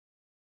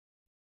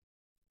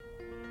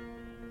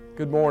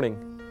Good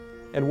morning,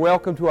 and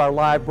welcome to our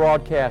live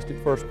broadcast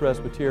at First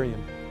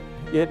Presbyterian.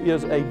 It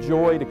is a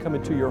joy to come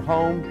into your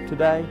home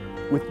today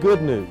with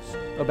good news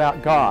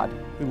about God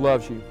who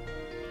loves you.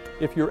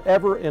 If you're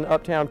ever in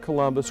Uptown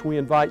Columbus, we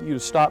invite you to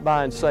stop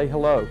by and say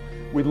hello.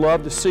 We'd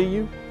love to see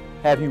you,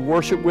 have you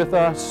worship with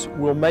us.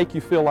 We'll make you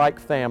feel like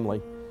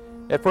family.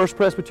 At First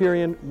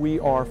Presbyterian, we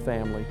are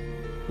family.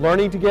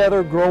 Learning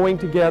together, growing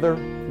together,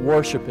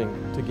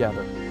 worshiping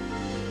together.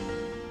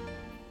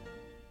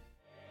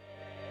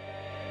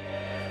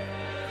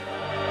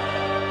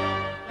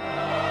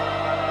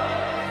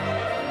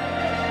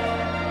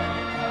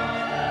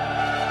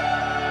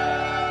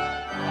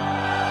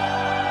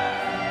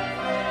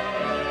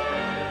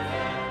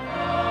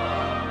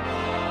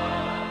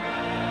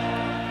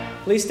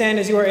 Please stand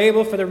as you are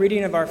able for the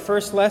reading of our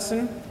first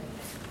lesson,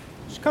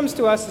 which comes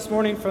to us this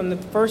morning from the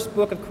first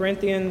book of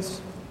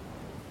Corinthians,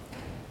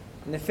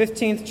 in the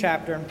 15th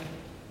chapter,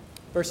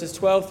 verses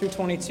 12 through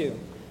 22.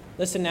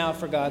 Listen now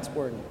for God's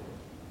word.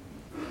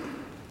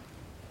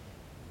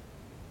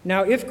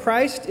 Now, if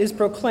Christ is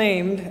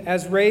proclaimed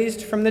as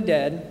raised from the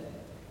dead,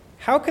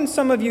 how can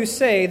some of you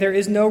say there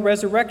is no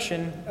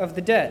resurrection of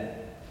the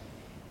dead?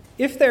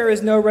 If there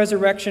is no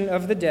resurrection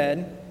of the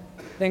dead,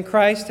 then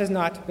Christ has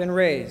not been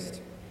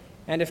raised.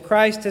 And if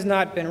Christ has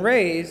not been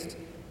raised,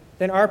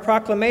 then our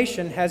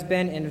proclamation has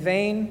been in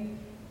vain,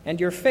 and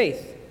your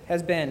faith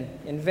has been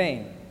in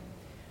vain.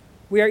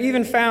 We are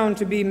even found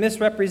to be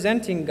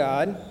misrepresenting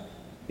God,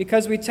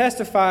 because we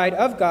testified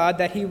of God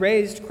that he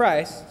raised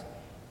Christ,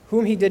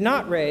 whom he did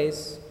not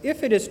raise,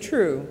 if it is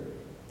true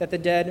that the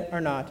dead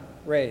are not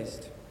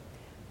raised.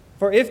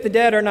 For if the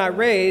dead are not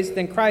raised,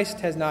 then Christ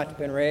has not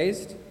been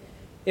raised.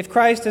 If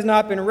Christ has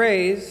not been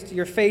raised,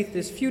 your faith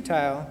is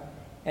futile,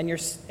 and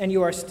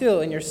you are still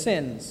in your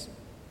sins.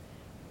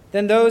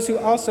 Then those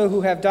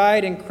who have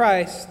died in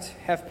Christ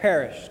have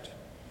perished.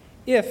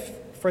 If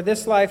for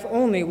this life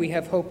only we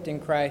have hoped in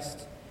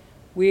Christ,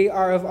 we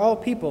are of all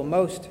people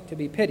most to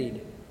be pitied.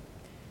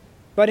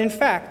 But in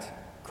fact,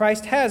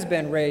 Christ has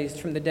been raised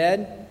from the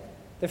dead,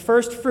 the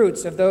first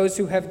fruits of those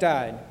who have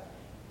died.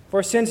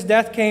 For since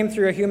death came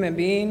through a human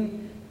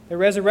being, the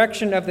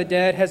resurrection of the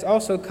dead has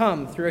also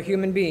come through a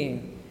human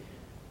being.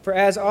 For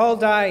as all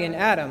die in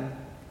Adam,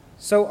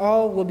 so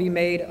all will be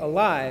made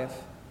alive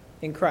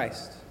in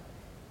Christ.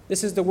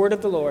 This is the word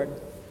of the Lord.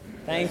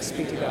 Thanks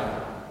be to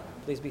God.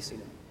 Please be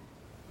seated.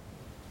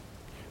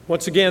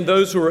 Once again,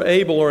 those who are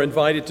able are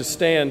invited to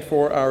stand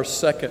for our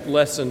second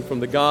lesson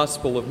from the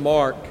Gospel of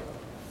Mark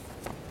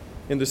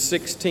in the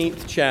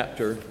 16th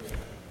chapter.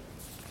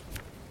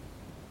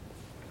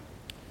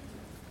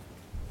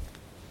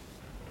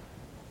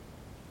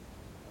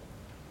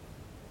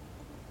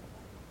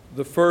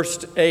 The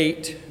first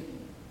 8,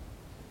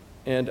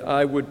 and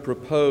I would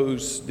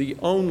propose the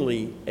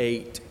only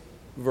 8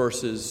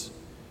 verses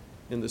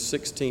in the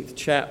 16th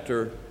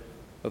chapter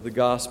of the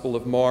Gospel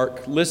of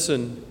Mark.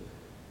 Listen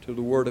to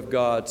the Word of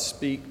God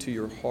speak to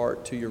your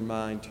heart, to your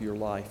mind, to your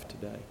life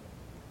today.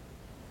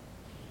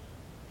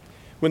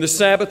 When the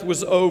Sabbath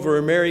was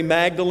over, Mary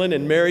Magdalene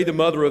and Mary, the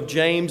mother of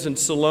James, and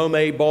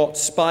Salome bought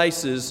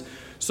spices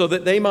so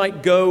that they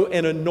might go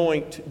and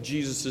anoint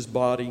Jesus'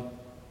 body.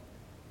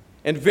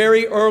 And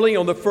very early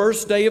on the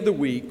first day of the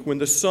week, when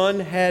the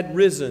sun had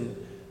risen,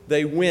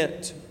 they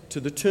went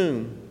to the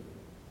tomb.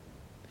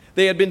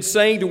 They had been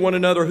saying to one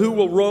another, "Who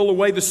will roll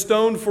away the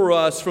stone for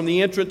us from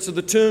the entrance of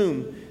the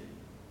tomb?"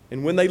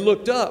 And when they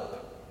looked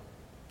up,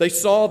 they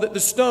saw that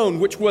the stone,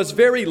 which was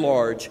very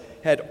large,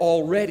 had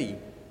already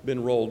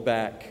been rolled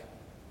back.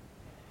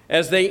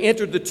 As they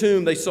entered the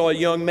tomb, they saw a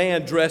young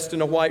man dressed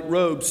in a white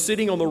robe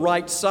sitting on the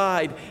right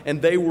side,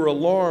 and they were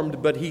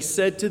alarmed. But he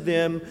said to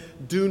them,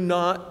 "Do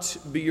not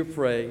be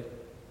afraid.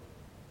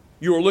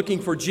 You are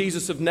looking for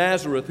Jesus of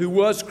Nazareth, who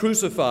was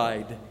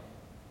crucified.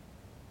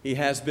 He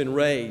has been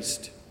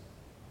raised.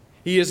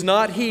 He is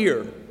not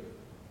here.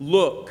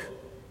 Look,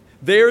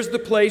 there's the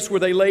place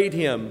where they laid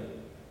him.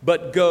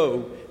 But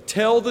go,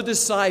 tell the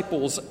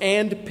disciples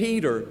and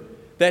Peter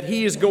that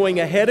he is going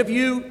ahead of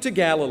you to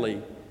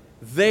Galilee.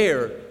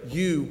 There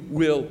you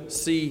will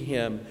see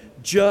him,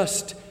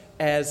 just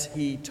as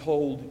he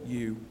told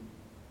you."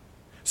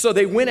 So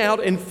they went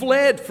out and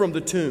fled from the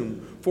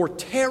tomb, for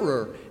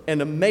terror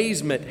and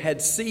amazement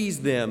had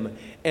seized them,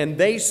 and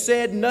they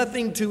said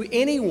nothing to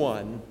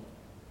anyone,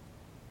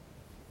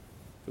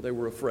 for they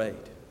were afraid.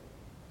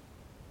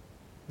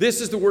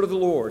 This is the word of the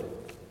Lord.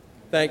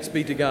 Thanks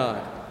be to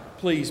God.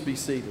 Please be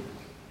seated.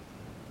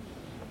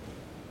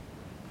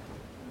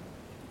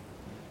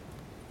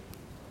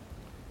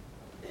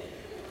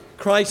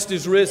 Christ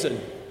is risen.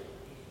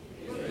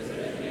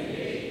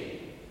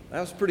 That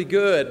was pretty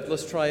good.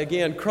 Let's try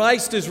again.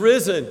 Christ is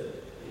risen.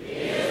 He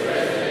is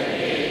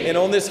risen. And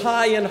on this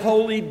high and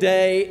holy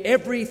day,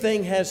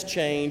 everything has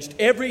changed.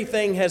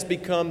 Everything has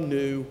become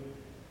new.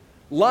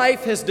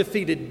 Life has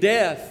defeated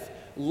death.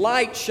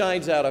 Light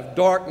shines out of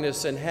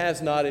darkness and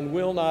has not and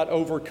will not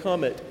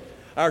overcome it.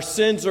 Our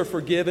sins are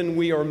forgiven.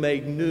 We are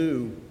made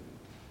new.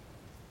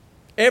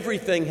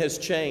 Everything has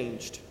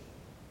changed.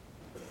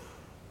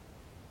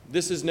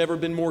 This has never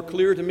been more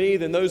clear to me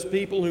than those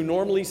people who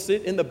normally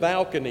sit in the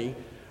balcony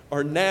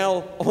are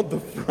now on the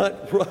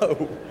front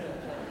row.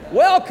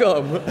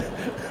 Welcome!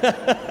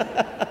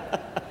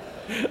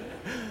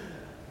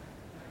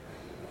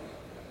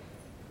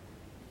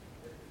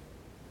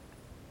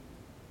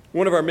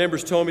 One of our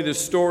members told me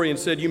this story and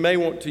said, you may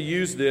want to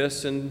use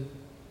this, and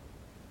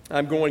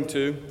I'm going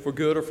to, for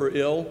good or for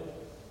ill.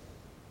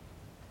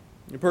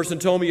 The person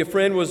told me a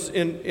friend was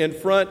in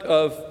front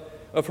of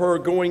her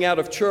going out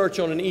of church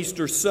on an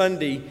Easter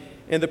Sunday,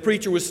 and the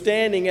preacher was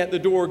standing at the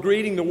door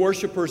greeting the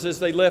worshipers as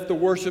they left the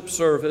worship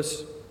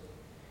service.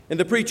 And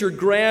the preacher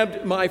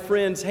grabbed my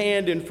friend's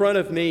hand in front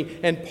of me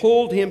and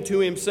pulled him to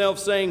himself,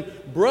 saying,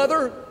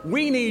 "Brother,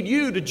 we need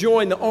you to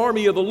join the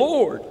army of the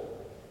Lord."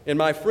 And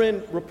my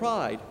friend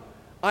replied,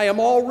 "I am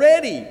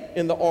already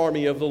in the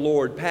army of the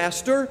Lord,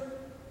 Pastor."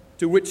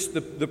 To which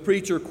the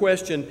preacher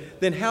questioned,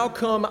 "Then how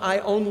come I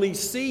only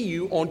see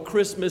you on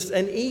Christmas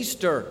and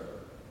Easter?"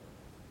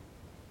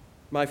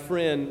 My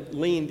friend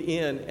leaned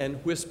in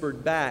and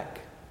whispered back,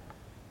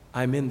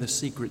 "I'm in the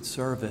Secret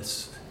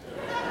Service."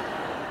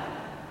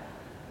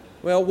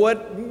 Well,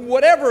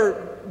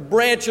 whatever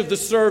branch of the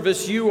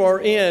service you are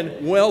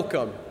in,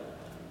 welcome.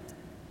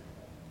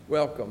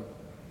 Welcome.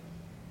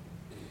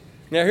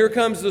 Now here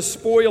comes the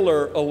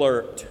spoiler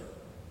alert.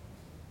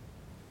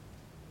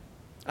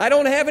 I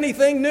don't have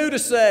anything new to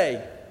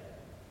say.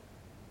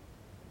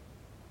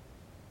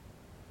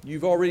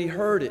 You've already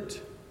heard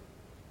it.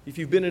 If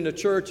you've been in a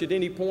church at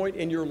any point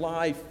in your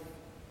life,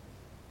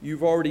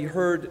 you've already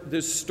heard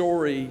this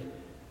story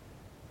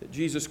that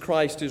Jesus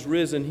Christ is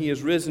risen. He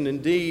is risen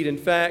indeed. In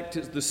fact,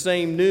 it's the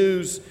same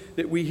news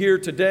that we hear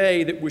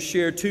today that was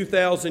shared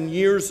 2,000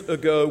 years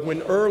ago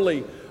when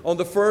early on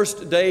the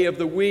first day of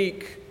the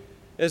week,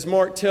 as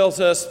Mark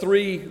tells us,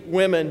 3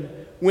 women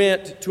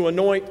went to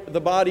anoint the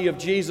body of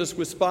Jesus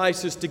with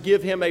spices to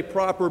give him a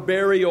proper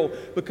burial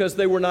because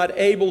they were not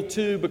able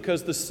to,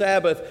 because the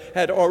Sabbath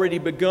had already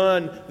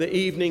begun the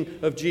evening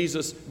of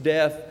Jesus'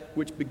 death,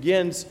 which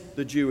begins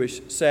the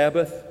Jewish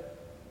Sabbath.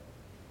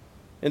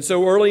 And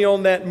so early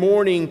on that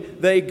morning,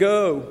 they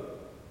go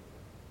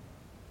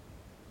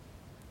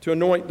to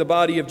anoint the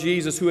body of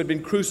Jesus, who had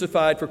been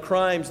crucified for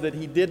crimes that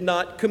he did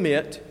not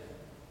commit,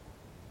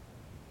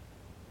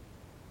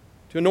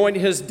 to anoint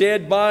his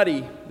dead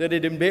body that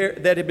had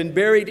been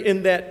buried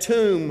in that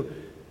tomb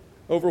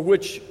over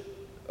which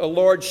a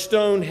large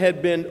stone had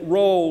been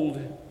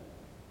rolled.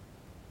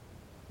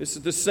 This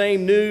is the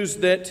same news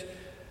that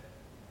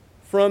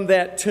from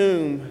that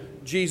tomb,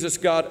 Jesus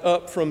got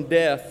up from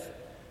death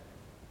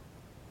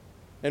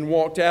and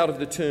walked out of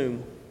the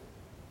tomb.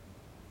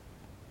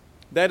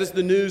 That is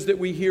the news that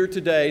we hear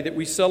today, that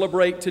we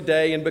celebrate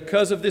today, and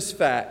because of this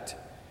fact,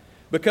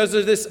 because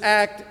of this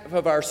act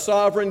of our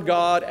sovereign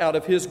God out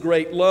of his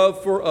great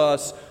love for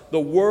us, the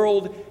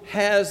world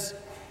has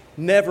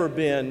never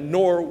been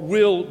nor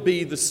will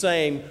be the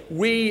same.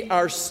 We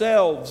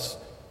ourselves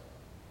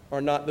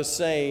are not the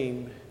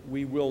same.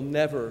 We will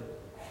never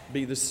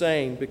be the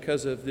same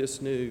because of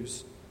this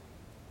news.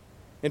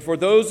 And for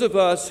those of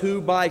us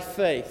who by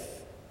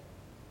faith,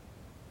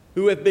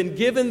 who have been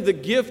given the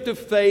gift of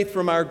faith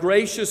from our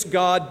gracious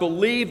God,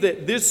 believe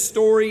that this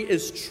story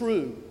is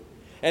true,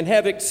 and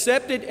have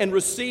accepted and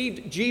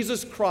received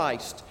Jesus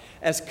Christ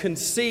as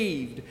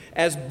conceived,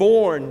 as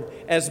born,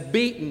 as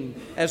beaten,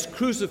 as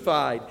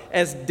crucified,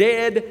 as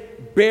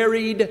dead,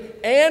 buried,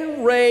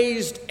 and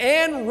raised,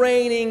 and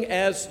reigning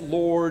as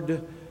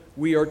Lord,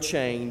 we are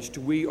changed.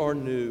 We are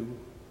new.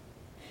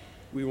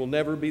 We will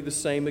never be the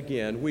same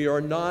again. We are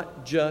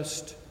not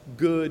just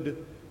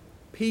good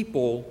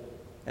people,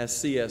 as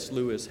C.S.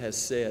 Lewis has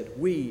said.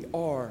 We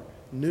are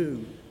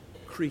new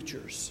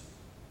creatures.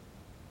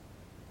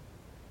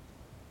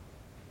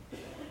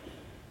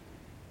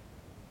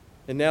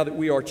 And now that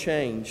we are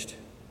changed,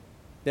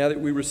 now that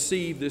we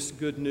receive this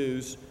good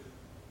news,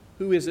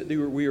 who is it that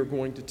we are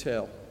going to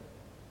tell?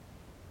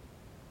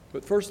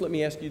 But first, let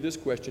me ask you this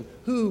question.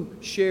 Who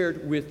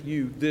shared with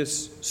you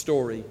this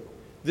story,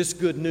 this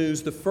good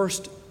news, the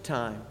first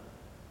time?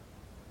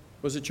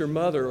 Was it your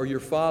mother or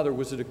your father?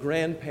 Was it a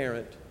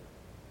grandparent?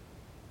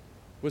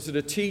 Was it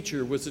a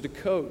teacher? Was it a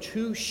coach?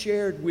 Who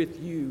shared with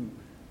you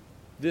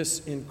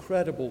this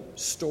incredible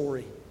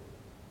story?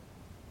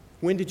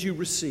 When did you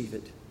receive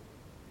it?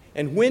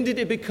 And when did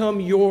it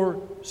become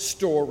your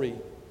story?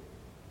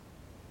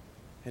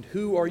 And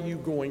who are you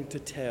going to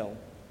tell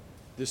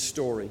this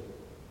story?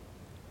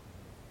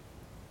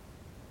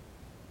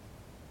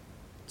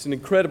 It's an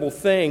incredible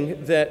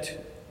thing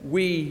that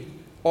we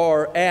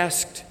are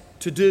asked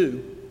to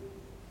do.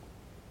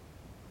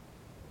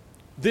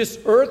 This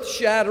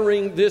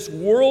earth-shattering, this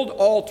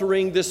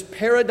world-altering, this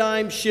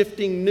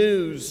paradigm-shifting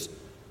news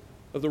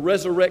of the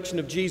resurrection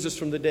of Jesus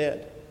from the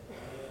dead,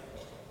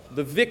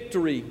 the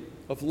victory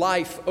of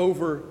life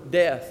over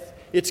death.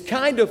 It's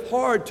kind of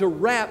hard to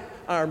wrap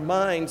our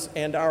minds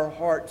and our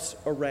hearts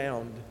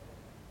around.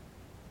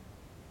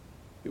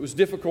 It was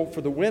difficult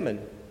for the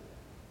women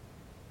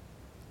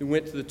who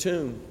went to the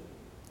tomb.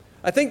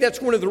 I think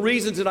that's one of the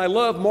reasons that I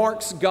love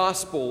Mark's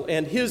gospel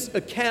and his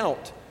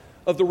account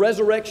of the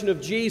resurrection of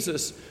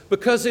Jesus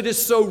because it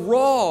is so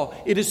raw,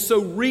 it is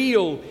so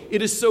real,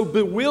 it is so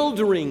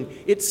bewildering,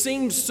 it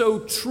seems so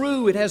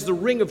true, it has the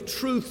ring of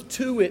truth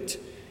to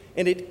it,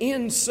 and it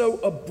ends so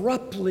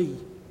abruptly.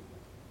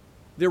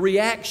 The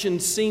reaction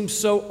seems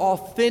so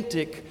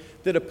authentic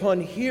that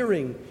upon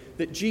hearing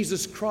that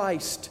Jesus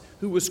Christ,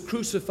 who was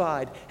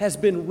crucified, has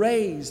been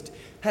raised,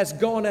 has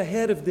gone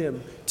ahead of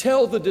them.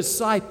 Tell the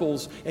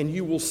disciples, and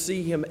you will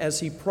see him as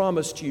he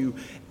promised you.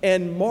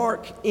 And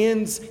Mark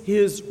ends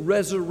his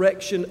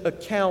resurrection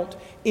account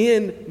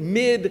in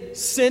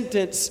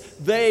mid-sentence.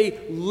 They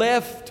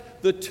left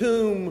the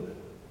tomb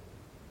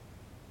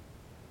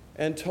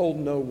and told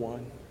no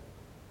one,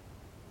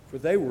 for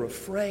they were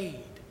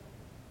afraid.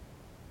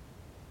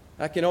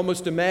 I can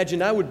almost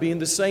imagine I would be in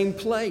the same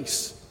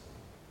place.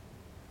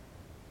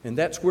 And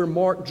that's where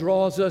Mark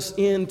draws us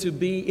in, to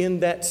be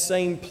in that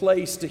same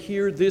place, to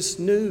hear this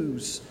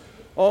news,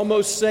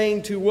 almost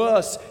saying to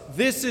us,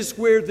 this is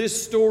where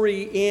this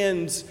story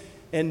ends,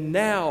 and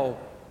now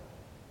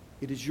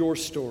it is your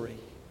story.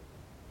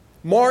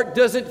 Mark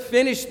doesn't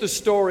finish the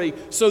story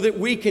so that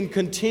we can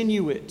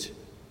continue it.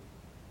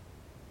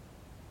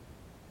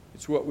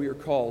 It's what we are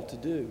called to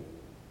do.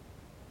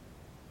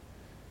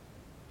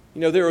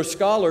 You know, there are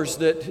scholars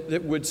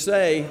that would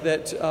say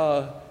that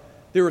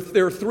there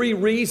are three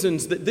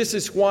reasons that this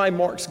is why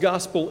Mark's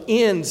gospel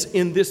ends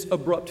in this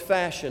abrupt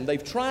fashion.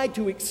 They've tried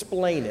to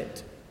explain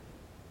it.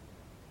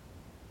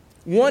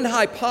 One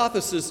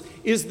hypothesis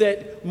is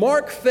that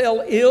Mark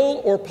fell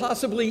ill or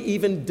possibly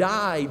even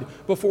died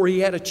before he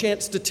had a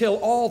chance to tell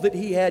all that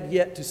he had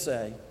yet to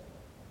say.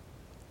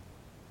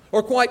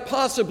 Or quite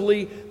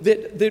possibly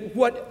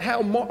that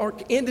how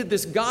Mark ended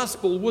this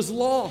gospel was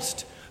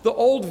lost. The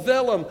old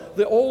vellum,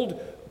 the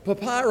old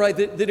papyri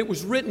that it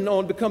was written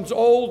on becomes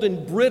old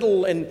and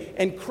brittle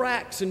and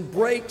cracks and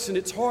breaks, and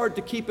it's hard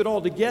to keep it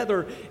all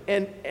together.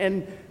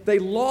 And they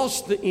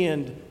lost the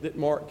end that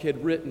Mark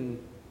had written.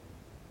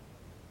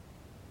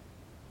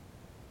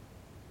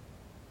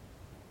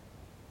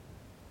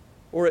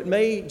 Or it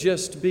may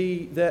just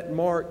be that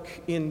Mark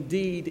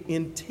indeed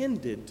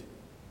intended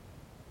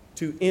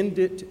to end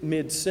it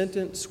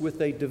mid-sentence with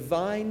a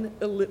divine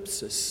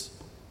ellipsis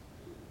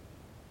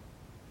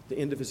at the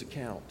end of his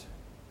account.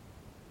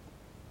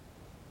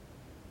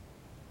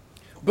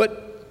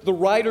 But the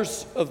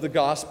writers of the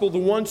gospel, the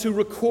ones who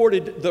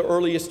recorded the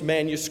earliest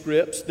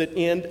manuscripts that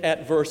end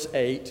at verse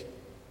 8,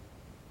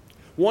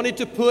 wanted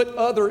to put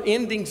other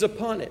endings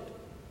upon it.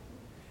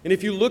 And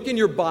if you look in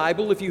your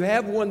Bible, if you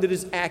have one that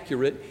is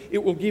accurate,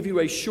 it will give you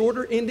a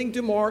shorter ending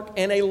to Mark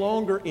and a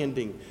longer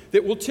ending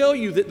that will tell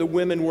you that the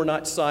women were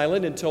not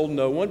silent and told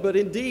no one, but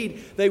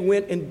indeed they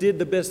went and did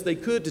the best they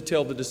could to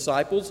tell the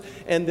disciples,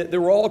 and that there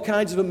were all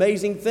kinds of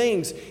amazing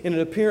things in an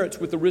appearance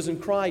with the risen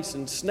Christ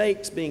and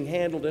snakes being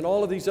handled and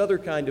all of these other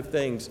kind of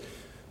things.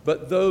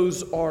 But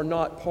those are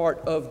not part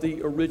of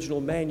the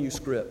original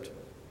manuscript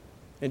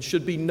and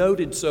should be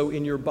noted so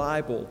in your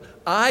Bible.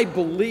 I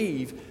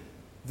believe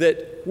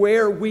that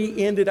where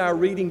we ended our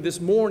reading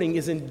this morning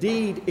is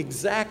indeed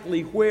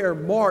exactly where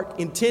Mark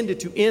intended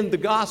to end the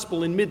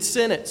gospel in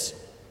mid-sentence.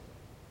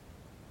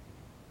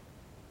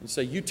 And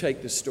say, you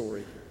take this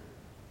story.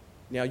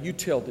 Now you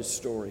tell this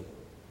story.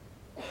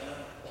 But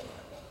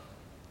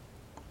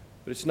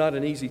it's not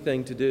an easy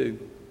thing to do.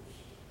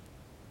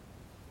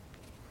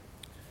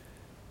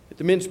 At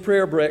the men's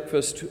prayer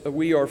breakfast,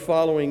 we are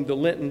following the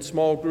Lenten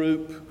small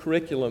group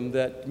curriculum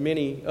that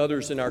many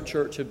others in our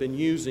church have been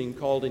using,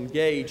 called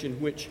Engage, in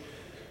which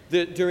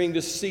during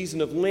this season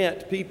of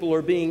Lent, people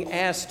are being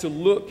asked to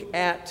look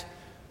at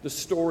the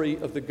story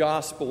of the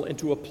gospel and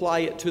to apply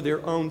it to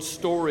their own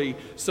story,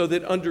 so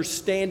that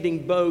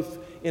understanding both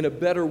in a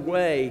better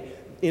way,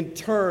 in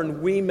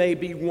turn, we may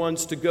be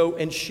ones to go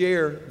and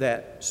share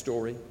that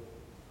story.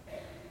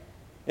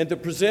 And the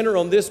presenter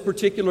on this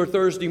particular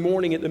Thursday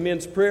morning at the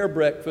men's prayer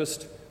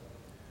breakfast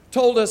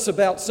told us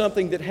about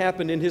something that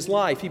happened in his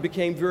life. He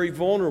became very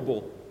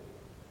vulnerable,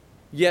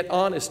 yet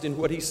honest in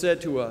what he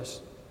said to us.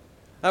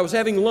 I was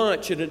having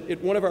lunch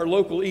at one of our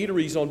local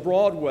eateries on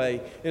Broadway,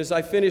 and as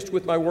I finished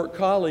with my work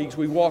colleagues,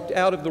 we walked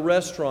out of the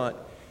restaurant.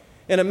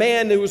 And a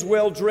man who was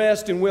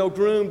well-dressed and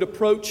well-groomed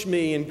approached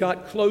me and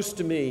got close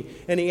to me,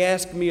 and he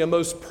asked me a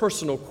most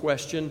personal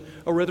question,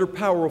 a rather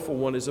powerful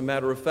one, as a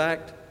matter of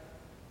fact.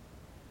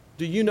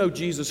 Do you know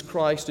Jesus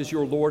Christ as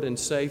your Lord and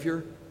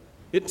Savior?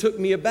 It took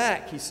me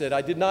aback, he said.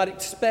 I did not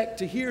expect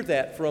to hear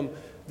that from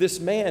this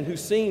man who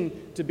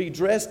seemed to be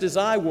dressed as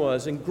I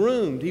was and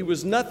groomed. He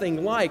was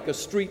nothing like a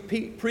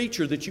street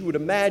preacher that you would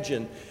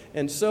imagine.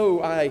 And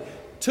so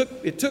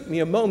it took me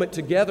a moment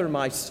to gather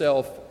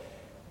myself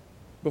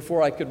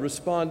before I could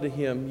respond to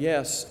him.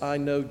 Yes, I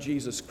know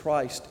Jesus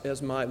Christ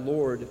as my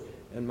Lord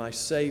and my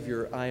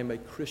Savior. I am a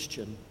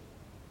Christian,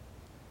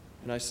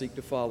 and I seek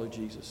to follow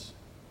Jesus.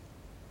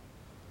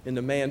 And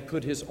the man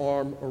put his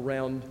arm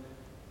around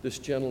this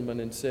gentleman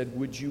and said,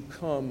 would you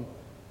come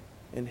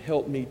and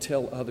help me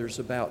tell others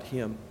about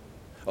him?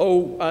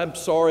 Oh, I'm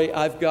sorry,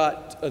 I've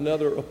got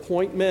another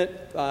appointment.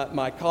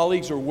 My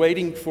colleagues are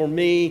waiting for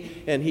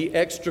me. And he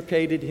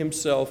extricated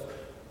himself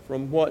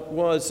from what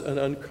was an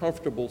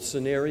uncomfortable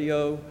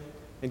scenario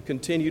and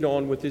continued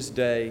on with his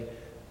day.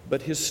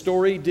 But his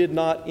story did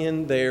not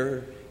end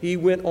there. He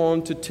went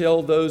on to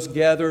tell those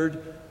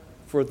gathered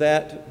for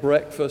that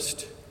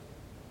breakfast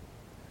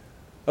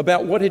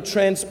about what had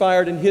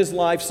transpired in his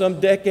life some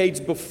decades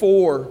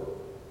before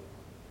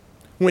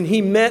when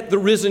he met the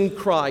risen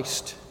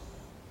Christ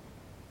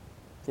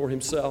for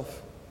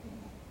himself.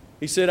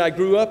 He said, I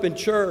grew up in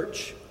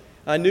church.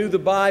 I knew the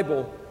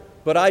Bible,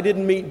 but I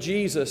didn't meet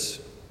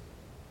Jesus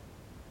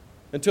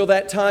until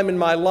that time in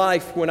my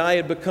life when I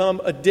had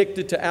become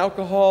addicted to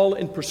alcohol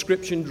and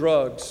prescription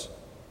drugs.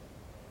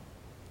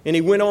 And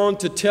he went on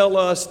to tell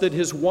us that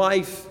his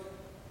wife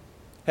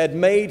had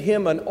made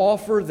him an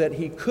offer that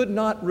he could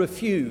not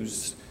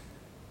refuse.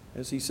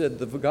 As he said,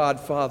 the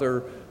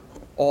Godfather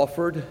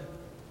offered.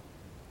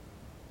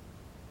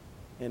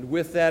 And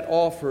with that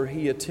offer,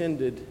 he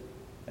attended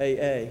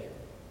AA.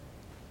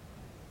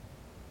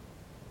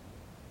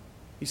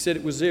 He said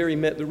it was there he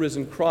met the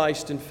risen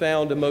Christ and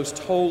found a most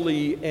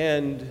holy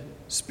and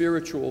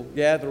spiritual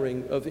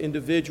gathering of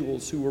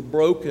individuals who were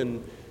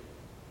broken,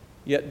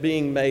 yet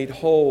being made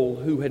whole,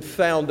 who had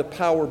found a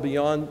power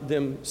beyond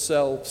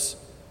themselves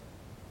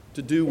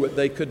to do what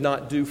they could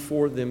not do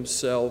for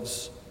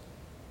themselves.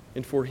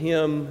 And for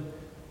him,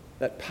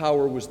 that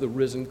power was the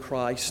risen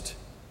Christ.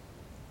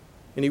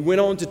 And he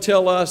went on to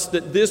tell us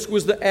that this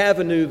was the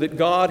avenue that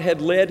God had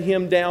led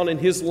him down in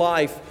his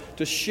life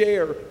to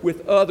share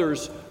with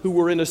others who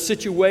were in a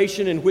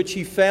situation in which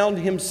he found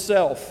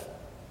himself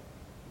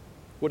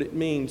what it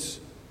means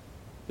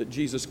that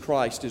Jesus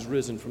Christ is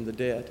risen from the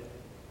dead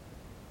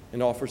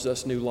and offers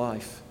us new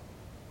life.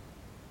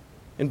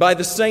 And by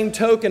the same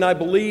token, I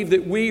believe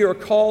that we are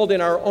called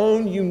in our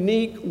own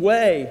unique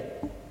way,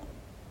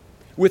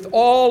 with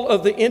all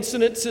of the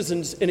incidences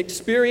and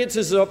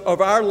experiences of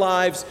our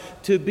lives,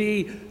 to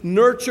be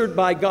nurtured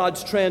by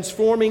God's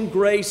transforming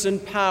grace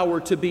and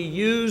power, to be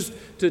used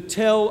to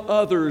tell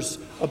others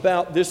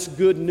about this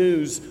good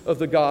news of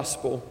the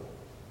gospel.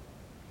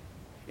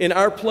 In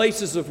our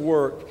places of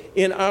work,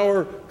 in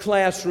our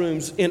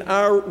classrooms, in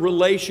our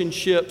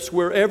relationships,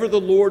 wherever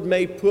the Lord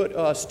may put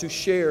us, to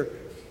share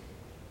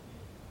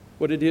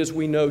what it is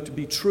we know to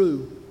be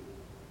true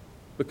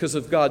because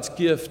of God's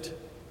gift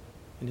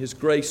and His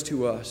grace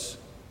to us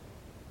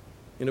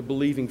in a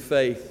believing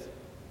faith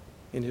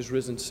in His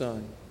risen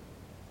Son.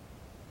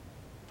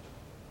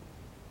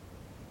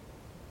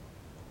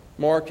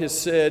 Mark has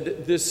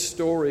said, this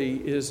story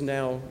is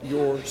now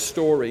your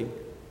story.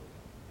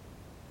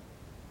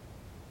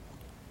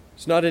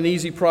 It's not an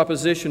easy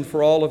proposition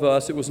for all of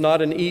us. It was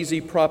not an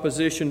easy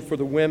proposition for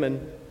the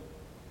women.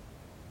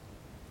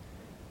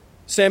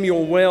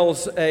 Samuel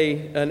Wells,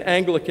 an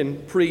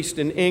Anglican priest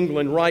in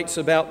England, writes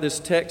about this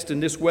text in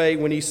this way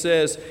when he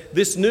says,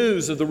 "This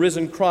news of the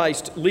risen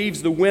Christ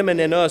leaves the women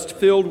and us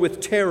filled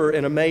with terror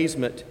and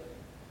amazement.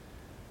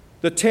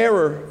 The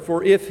terror,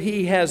 for if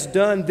He has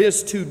done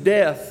this to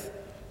death,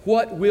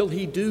 what will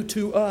He do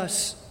to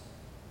us?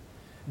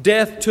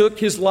 Death took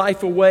His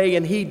life away,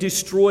 and He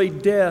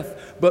destroyed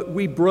death, but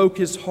we broke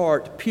His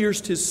heart,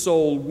 pierced His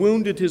soul,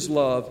 wounded His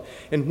love.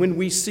 And when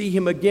we see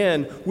Him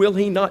again, will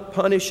He not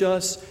punish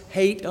us,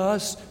 hate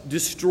us,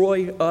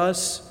 destroy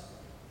us?"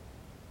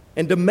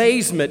 And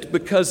amazement,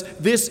 because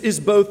this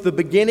is both the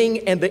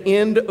beginning and the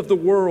end of the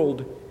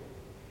world.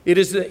 It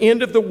is the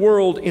end of the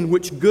world in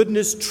which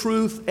goodness,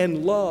 truth,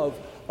 and love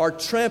are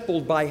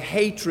trampled by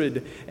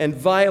hatred and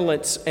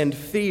violence and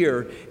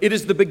fear. It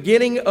is the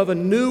beginning of a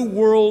new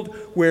world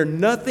where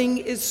nothing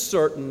is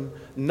certain,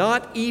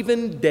 not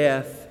even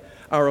death.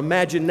 Our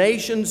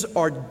imaginations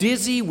are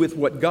dizzy with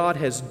what God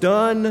has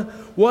done.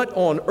 What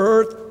on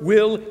earth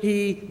will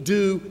He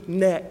do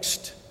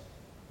next?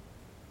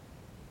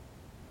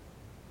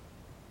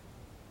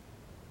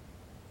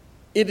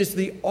 It is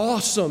the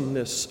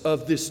awesomeness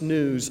of this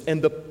news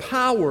and the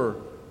power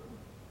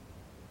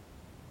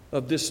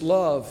of this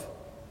love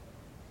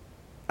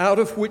out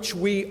of which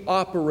we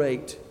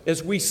operate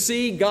as we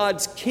see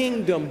God's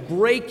kingdom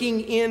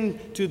breaking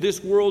into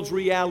this world's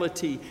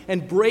reality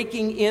and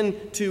breaking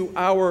into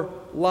our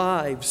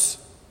lives.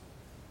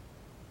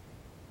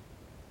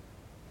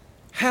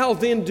 How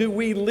then do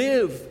we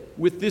live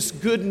with this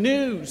good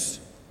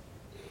news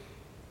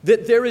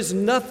that there is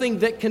nothing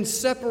that can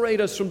separate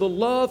us from the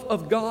love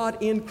of God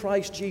in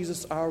Christ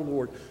Jesus our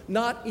Lord,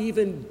 not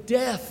even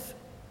death?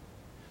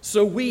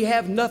 So we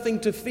have nothing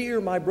to fear,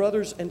 my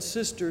brothers and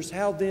sisters.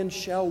 How then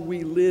shall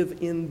we live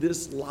in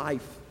this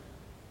life?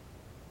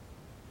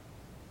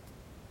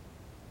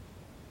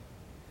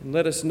 And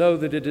let us know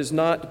that it is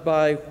not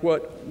by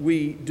what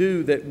we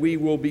do that we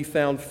will be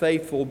found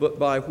faithful, but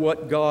by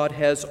what God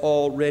has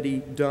already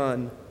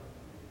done.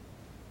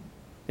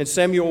 And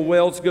Samuel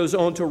Wells goes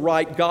on to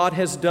write, "God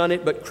has done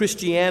it, but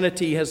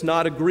Christianity has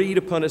not agreed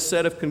upon a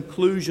set of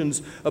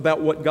conclusions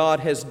about what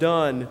God has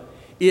done.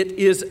 It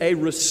is a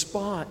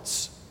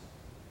response.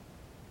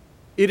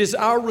 It is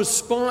our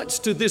response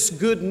to this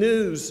good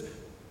news,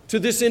 to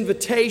this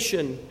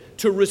invitation,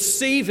 to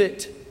receive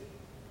it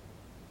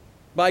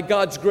by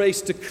God's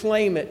grace, to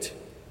claim it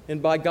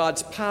and by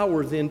God's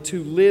power then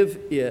to live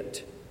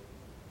it.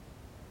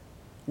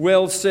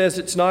 Wells says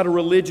it's not a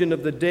religion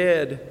of the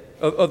dead,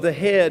 of the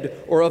head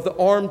or of the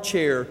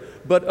armchair,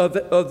 but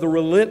of the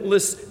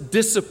relentless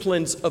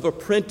disciplines of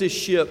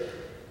apprenticeship.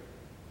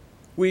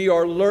 We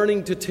are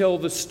learning to tell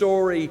the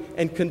story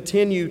and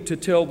continue to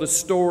tell the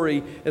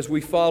story as we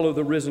follow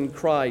the risen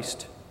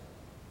Christ.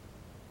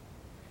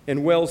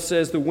 And Wells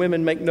says the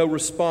women make no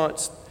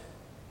response.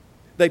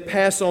 They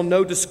pass on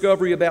no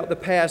discovery about the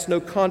past,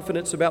 no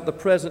confidence about the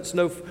present,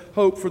 no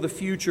hope for the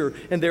future,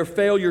 and their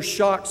failure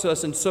shocks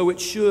us, and so it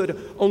should.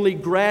 Only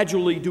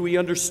gradually do we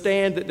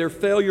understand that their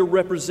failure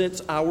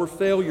represents our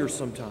failure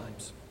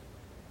sometimes.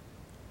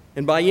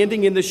 And by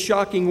ending in this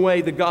shocking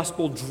way, the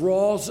gospel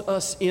draws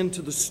us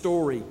into the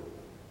story.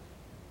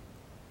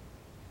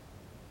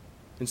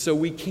 And so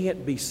we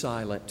can't be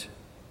silent.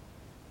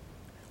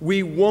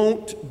 We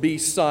won't be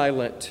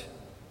silent.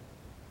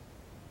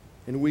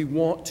 And we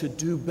want to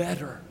do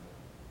better.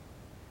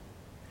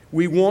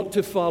 We want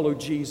to follow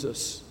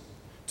Jesus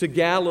to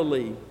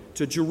Galilee,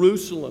 to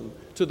Jerusalem,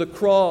 to the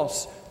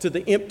cross, to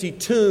the empty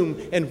tomb,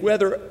 and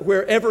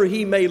wherever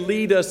He may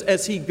lead us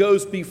as He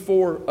goes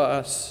before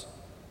us.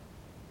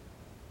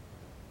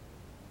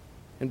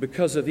 And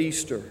because of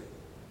Easter,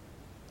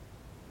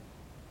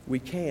 we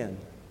can.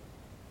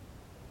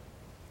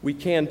 We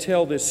can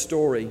tell this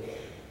story.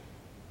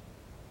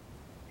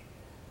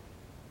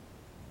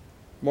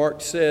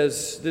 Mark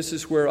says, this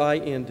is where I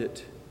end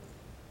it.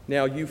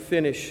 Now you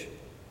finish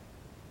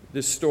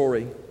this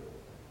story.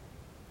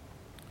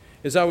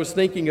 As I was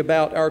thinking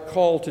about our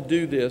call to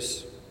do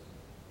this,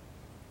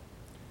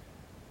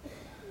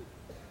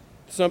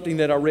 something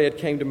that I read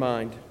came to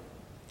mind.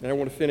 And I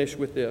want to finish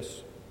with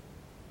this.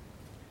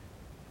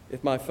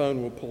 If my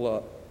phone will pull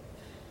up.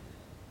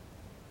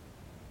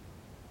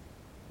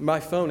 My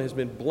phone has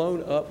been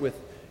blown up with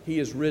He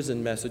is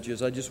risen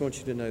messages. I just want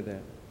you to know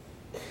that.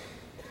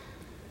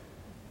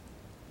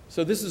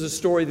 So this is a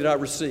story that I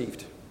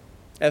received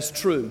as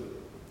true.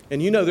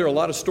 And you know there are a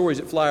lot of stories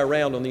that fly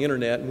around on the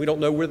internet, and we don't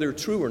know whether they're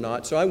true or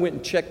not. So I went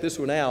and checked this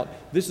one out.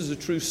 This is a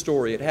true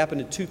story. It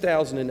happened in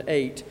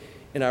 2008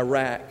 in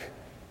Iraq.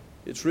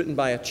 It's written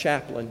by a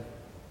chaplain.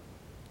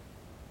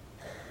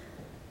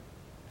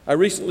 I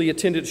recently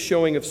attended a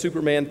showing of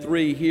Superman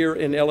 3 here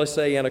in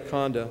LSA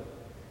Anaconda.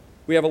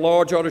 We have a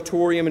large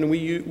auditorium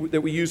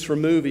that we use for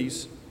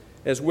movies,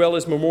 as well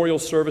as memorial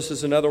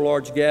services and other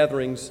large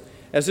gatherings.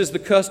 As is the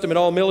custom at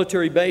all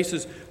military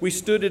bases, we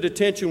stood at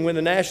attention when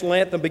the national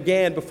anthem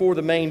began before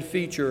the main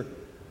feature.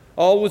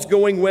 All was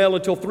going well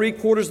until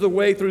 3/4 of the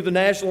way through the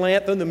national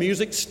anthem, the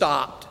music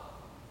stopped.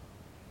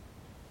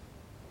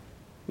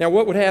 Now,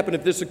 what would happen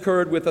if this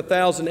occurred with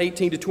 1,000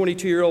 18 to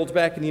 22-year-olds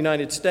back in the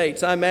United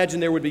States? I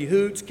imagine there would be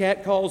hoots,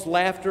 catcalls,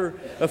 laughter,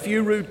 a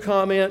few rude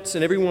comments,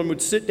 and everyone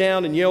would sit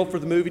down and yell for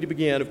the movie to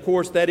begin. Of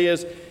course, that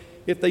is,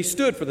 if they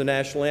stood for the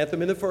national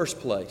anthem in the first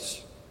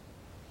place.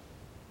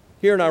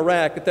 Here in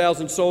Iraq,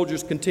 1,000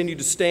 soldiers continued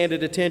to stand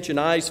at attention,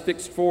 eyes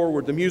fixed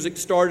forward. The music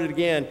started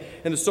again,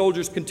 and the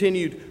soldiers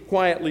continued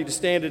quietly to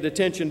stand at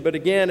attention. But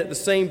again, at the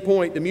same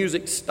point, the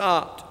music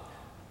stopped.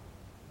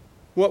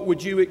 What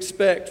would you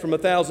expect from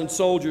 1,000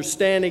 soldiers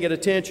standing at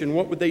attention?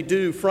 What would they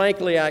do?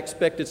 Frankly, I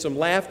expected some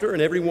laughter,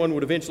 and everyone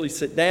would eventually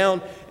sit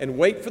down and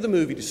wait for the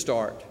movie to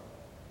start.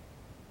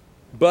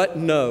 But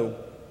no.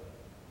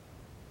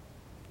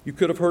 You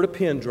could have heard a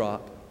pin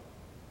drop.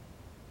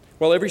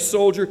 While every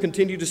soldier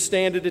continued to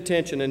stand at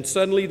attention, and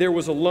suddenly there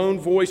was a lone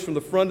voice from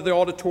the front of the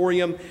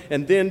auditorium,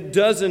 and then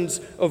dozens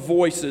of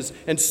voices.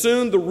 And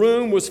soon the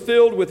room was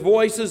filled with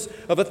voices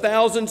of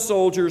 1,000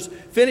 soldiers,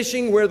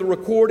 finishing where the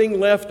recording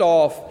left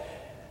off.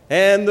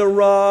 And the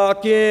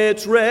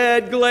rocket's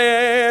red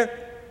glare,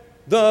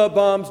 the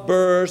bombs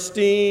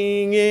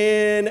bursting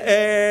in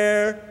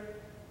air,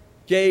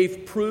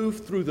 gave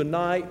proof through the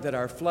night that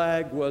our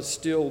flag was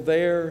still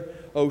there.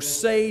 Oh,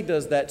 say,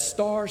 does that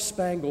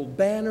star-spangled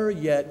banner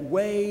yet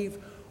wave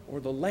o'er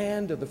the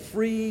land of the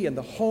free and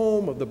the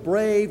home of the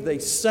brave? They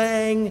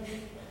sang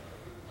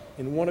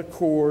in one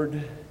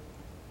accord.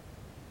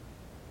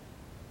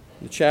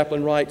 The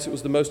chaplain writes, it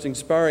was the most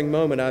inspiring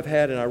moment I've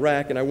had in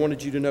Iraq, and I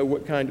wanted you to know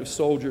what kind of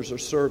soldiers are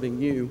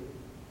serving you.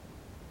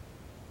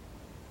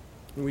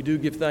 And we do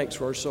give thanks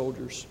for our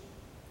soldiers,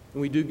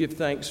 and we do give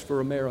thanks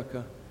for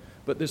America.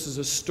 But this is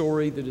a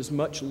story that is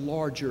much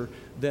larger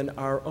than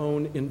our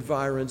own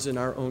environs in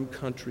our own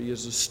country. It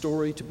is a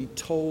story to be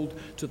told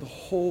to the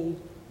whole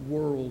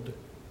world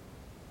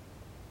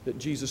that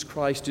Jesus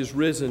Christ is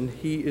risen.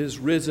 He is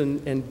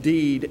risen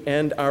indeed,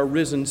 and our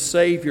risen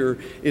Savior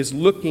is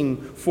looking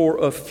for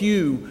a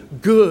few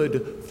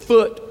good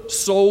foot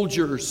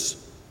soldiers.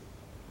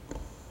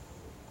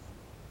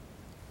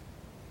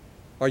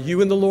 Are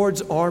you in the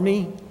Lord's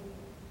army?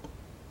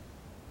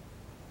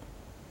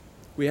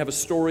 We have a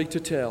story to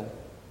tell.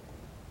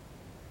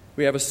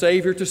 We have a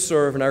Savior to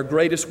serve, and our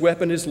greatest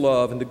weapon is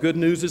love, and the good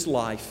news is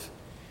life.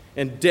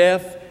 And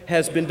death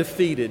has been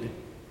defeated.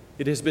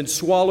 It has been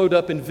swallowed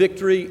up in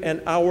victory,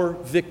 and our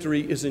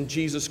victory is in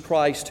Jesus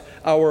Christ,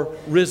 our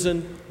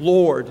risen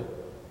Lord.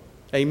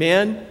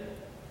 Amen?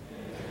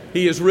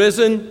 He is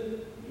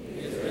risen.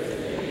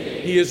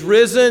 He is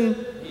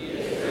risen.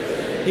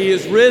 He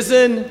is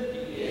risen.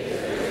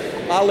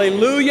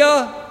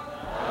 Alleluia.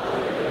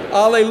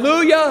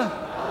 Alleluia.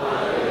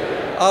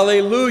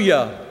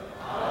 Alleluia.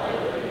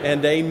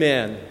 And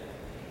amen.